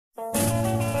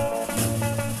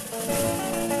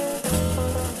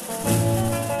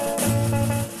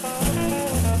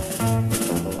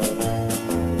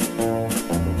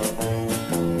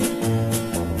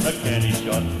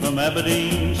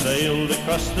Aberdeen, sailed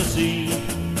across the sea.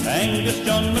 Angus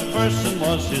John McPherson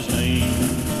was his name.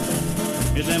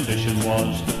 His ambition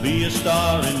was to be a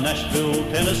star in Nashville,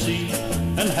 Tennessee,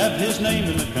 and have his name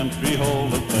in the Country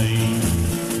Hall of Fame.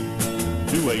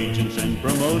 To agents and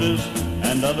promoters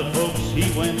and other folks he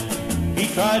went.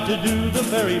 He tried to do the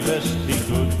very best he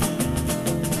could.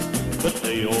 But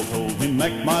they all told him,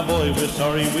 Mac, my boy, we're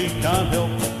sorry we can't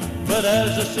help. But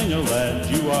as a singer, lad,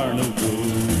 you are no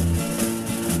good.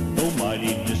 Oh,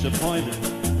 mighty disappointed,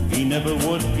 he never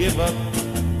would give up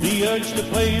the urge to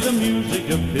play the music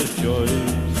of his choice.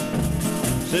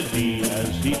 Said he as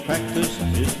he practiced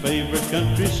his favorite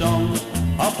country songs,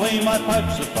 I'll play my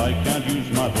pipes if I can't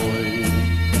use my voice.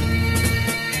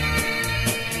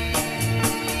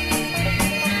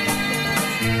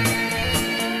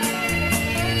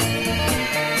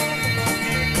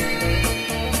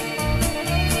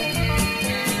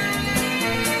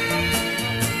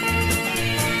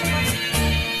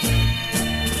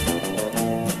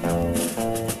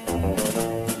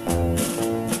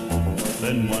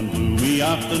 Then one gloomy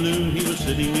afternoon he was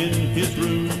sitting in his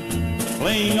room,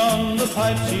 playing on the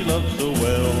pipes he loved so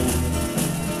well.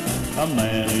 A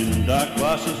man in dark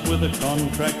glasses with a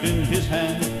contract in his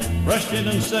hand rushed in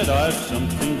and said, I've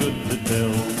something good to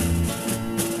tell.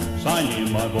 Sign here,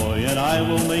 my boy, and I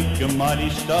will make a mighty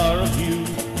star of you,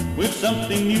 with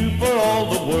something new for all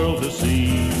the world to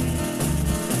see.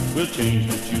 We'll change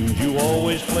the tunes you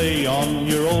always play on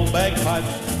your old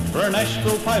bagpipes, for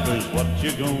Nashville Piper's what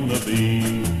you're gonna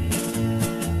be.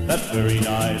 That very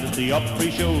night at the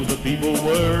Opry show the people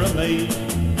were amazed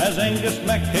as Angus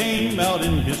Mac came out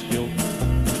in his kilt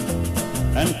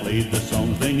and played the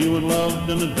songs they knew and loved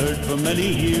and had heard for many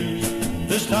years.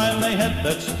 This time they had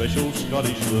that special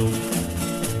Scottish lilt.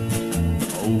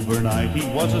 Overnight he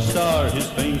was a star, his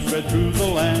fame spread through the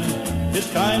land.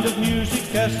 His kind of music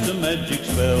cast a magic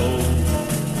spell.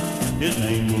 His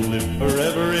name will live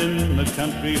forever in the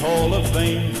Country Hall of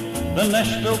Fame, the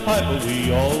Nashville Piper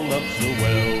we all love so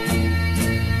well.